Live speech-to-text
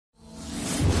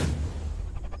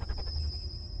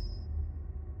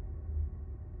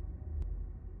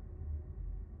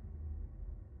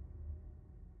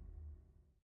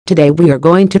Today we are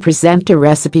going to present a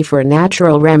recipe for a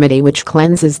natural remedy which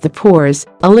cleanses the pores,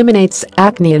 eliminates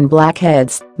acne and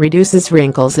blackheads, reduces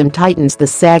wrinkles and tightens the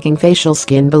sagging facial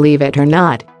skin. Believe it or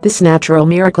not, this natural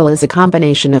miracle is a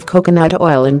combination of coconut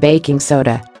oil and baking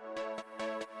soda.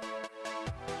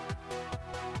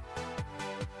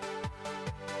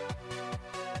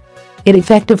 It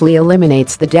effectively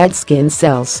eliminates the dead skin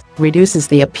cells, reduces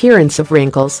the appearance of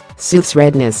wrinkles, soothes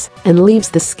redness, and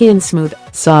leaves the skin smooth,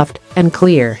 soft, and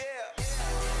clear.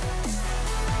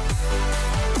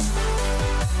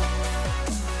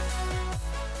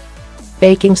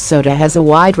 Baking soda has a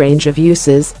wide range of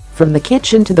uses, from the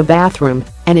kitchen to the bathroom,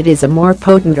 and it is a more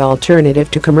potent alternative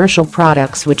to commercial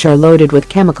products which are loaded with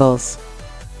chemicals.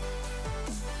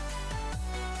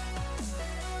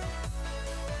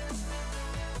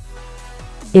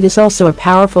 It is also a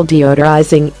powerful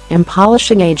deodorizing and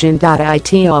polishing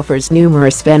agent.It offers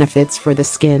numerous benefits for the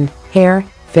skin, hair,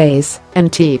 face,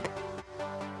 and teeth.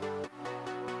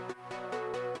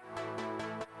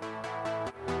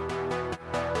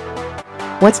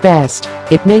 What's best?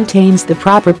 It maintains the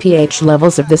proper pH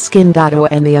levels of the skin.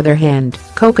 On the other hand,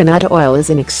 coconut oil is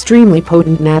an extremely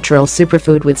potent natural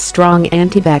superfood with strong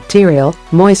antibacterial,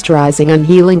 moisturizing and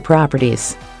healing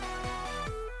properties.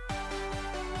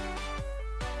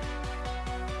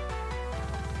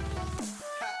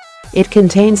 It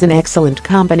contains an excellent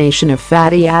combination of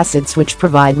fatty acids which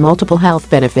provide multiple health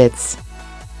benefits.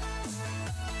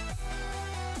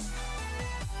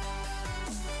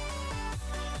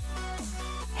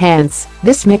 Hence,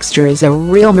 this mixture is a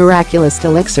real miraculous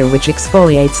elixir which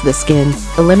exfoliates the skin,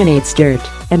 eliminates dirt,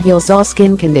 and heals all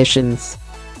skin conditions.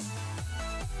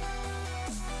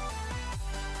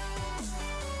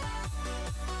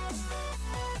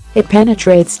 It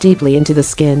penetrates deeply into the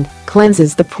skin,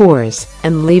 cleanses the pores,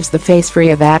 and leaves the face free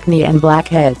of acne and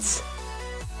blackheads.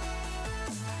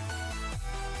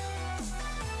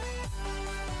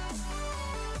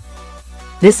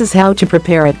 This is how to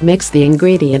prepare it. Mix the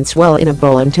ingredients well in a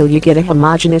bowl until you get a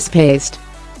homogeneous paste.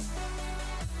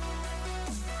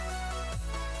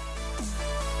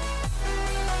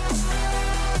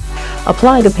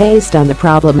 Apply the paste on the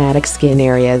problematic skin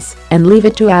areas and leave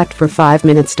it to act for 5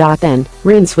 minutes. Then,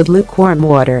 rinse with lukewarm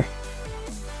water.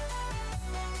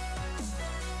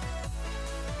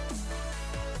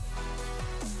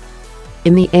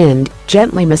 In the end,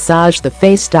 gently massage the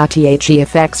face. The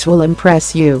effects will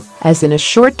impress you, as in a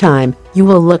short time, you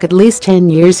will look at least 10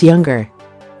 years younger.